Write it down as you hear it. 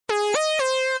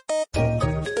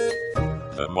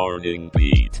Morning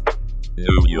Beat,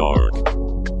 New York.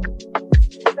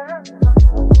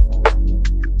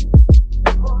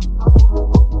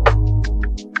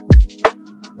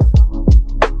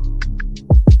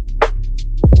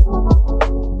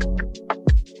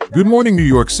 Good morning, New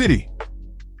York City.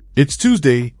 It's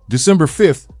Tuesday, December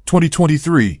 5th,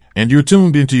 2023, and you're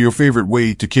tuned into your favorite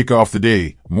way to kick off the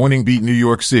day, Morning Beat New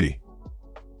York City.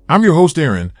 I'm your host,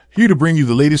 Aaron, here to bring you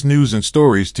the latest news and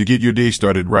stories to get your day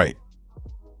started right.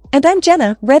 And I'm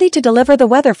Jenna, ready to deliver the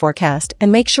weather forecast and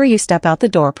make sure you step out the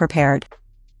door prepared.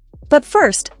 But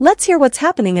first, let's hear what's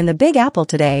happening in the Big Apple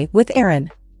today with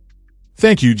Aaron.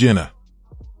 Thank you, Jenna.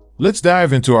 Let's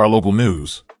dive into our local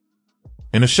news.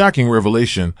 In a shocking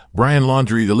revelation, Brian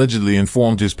Laundrie allegedly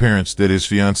informed his parents that his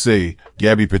fiancée,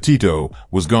 Gabby Petito,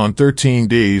 was gone 13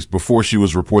 days before she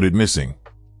was reported missing.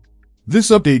 This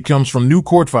update comes from new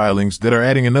court filings that are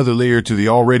adding another layer to the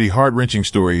already heart-wrenching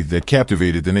story that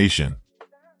captivated the nation.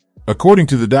 According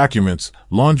to the documents,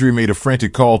 Laundrie made a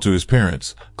frantic call to his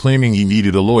parents, claiming he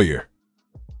needed a lawyer.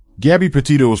 Gabby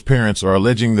Petito's parents are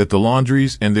alleging that the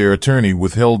Laundries and their attorney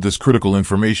withheld this critical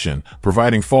information,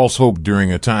 providing false hope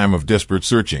during a time of desperate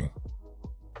searching.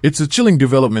 It's a chilling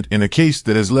development in a case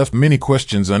that has left many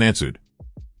questions unanswered.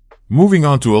 Moving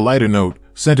on to a lighter note,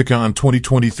 SantaCon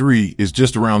 2023 is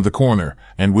just around the corner,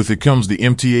 and with it comes the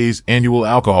MTA's annual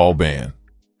alcohol ban.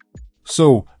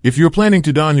 So, if you're planning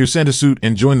to don your Santa suit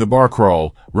and join the bar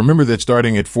crawl, remember that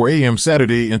starting at 4 a.m.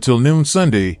 Saturday until noon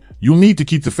Sunday, you'll need to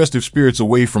keep the festive spirits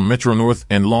away from Metro North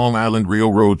and Long Island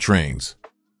Railroad trains.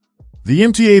 The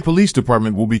MTA Police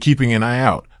Department will be keeping an eye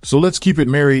out, so let's keep it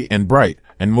merry and bright,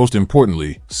 and most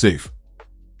importantly, safe.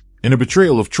 In a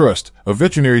betrayal of trust, a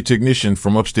veterinary technician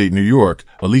from upstate New York,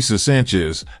 Elisa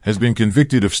Sanchez, has been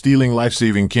convicted of stealing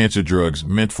life-saving cancer drugs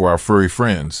meant for our furry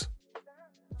friends.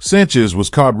 Sanchez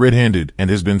was caught red-handed and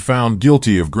has been found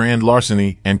guilty of grand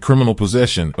larceny and criminal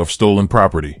possession of stolen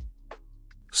property.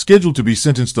 Scheduled to be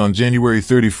sentenced on January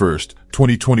 31st,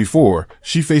 2024,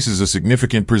 she faces a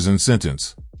significant prison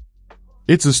sentence.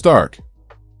 It's a stark,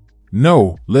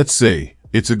 no, let's say,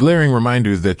 it's a glaring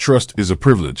reminder that trust is a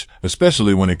privilege,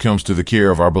 especially when it comes to the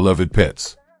care of our beloved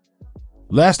pets.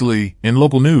 Lastly, in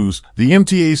local news, the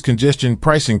MTA's congestion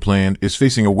pricing plan is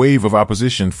facing a wave of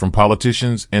opposition from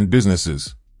politicians and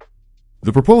businesses.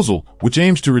 The proposal, which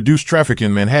aims to reduce traffic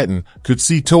in Manhattan, could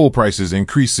see toll prices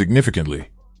increase significantly.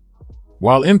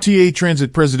 While MTA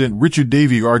Transit President Richard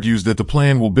Davey argues that the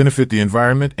plan will benefit the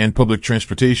environment and public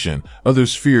transportation,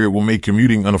 others fear it will make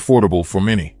commuting unaffordable for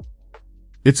many.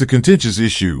 It's a contentious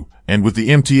issue, and with the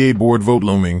MTA board vote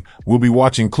looming, we'll be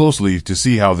watching closely to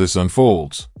see how this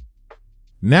unfolds.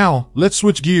 Now, let's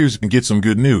switch gears and get some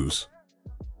good news.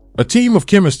 A team of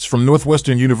chemists from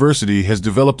Northwestern University has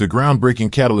developed a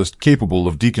groundbreaking catalyst capable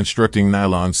of deconstructing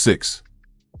nylon 6.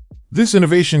 This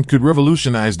innovation could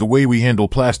revolutionize the way we handle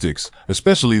plastics,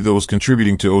 especially those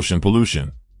contributing to ocean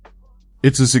pollution.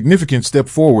 It's a significant step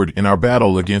forward in our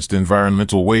battle against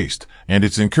environmental waste, and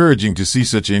it's encouraging to see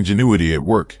such ingenuity at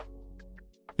work.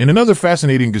 In another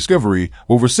fascinating discovery,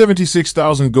 over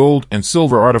 76,000 gold and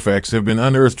silver artifacts have been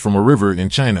unearthed from a river in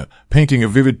China, painting a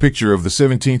vivid picture of the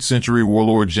 17th century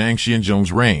warlord Zhang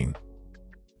Xianzhong's reign.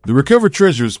 The recovered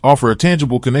treasures offer a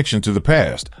tangible connection to the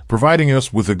past, providing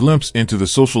us with a glimpse into the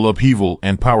social upheaval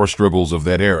and power struggles of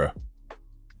that era.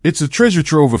 It's a treasure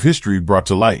trove of history brought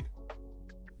to light.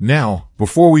 Now,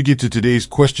 before we get to today's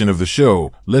question of the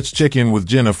show, let's check in with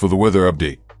Jenna for the weather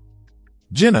update.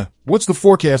 Jenna, what's the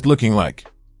forecast looking like?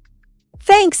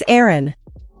 Thanks, Aaron.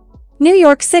 New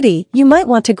York City, you might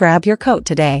want to grab your coat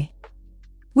today.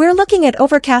 We're looking at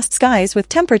overcast skies with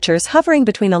temperatures hovering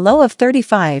between a low of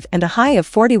 35 and a high of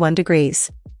 41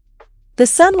 degrees. The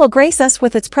sun will grace us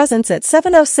with its presence at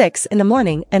 7:06 in the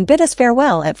morning and bid us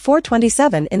farewell at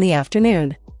 4:27 in the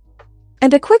afternoon.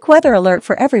 And a quick weather alert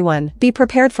for everyone, be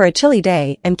prepared for a chilly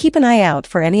day and keep an eye out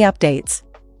for any updates.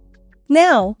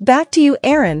 Now, back to you,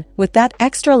 Aaron, with that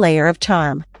extra layer of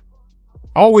charm.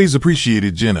 Always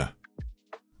appreciated, Jenna.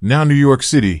 Now, New York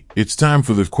City, it's time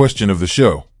for the question of the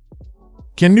show.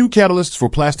 Can new catalysts for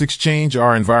plastics change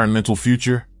our environmental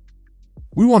future?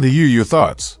 We want to hear your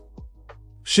thoughts.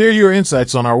 Share your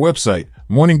insights on our website,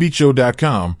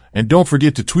 morningbeatshow.com, and don't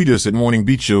forget to tweet us at Morning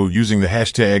Beat Show using the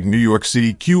hashtag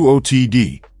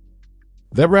NewYorkCityQOTD.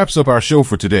 That wraps up our show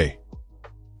for today.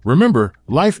 Remember,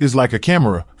 life is like a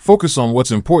camera. Focus on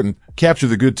what's important, capture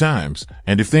the good times,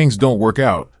 and if things don't work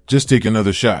out, just take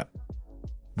another shot.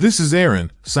 This is Aaron,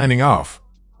 signing off.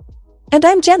 And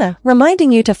I'm Jenna,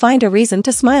 reminding you to find a reason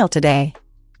to smile today.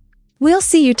 We'll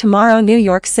see you tomorrow, New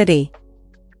York City.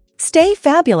 Stay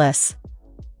fabulous.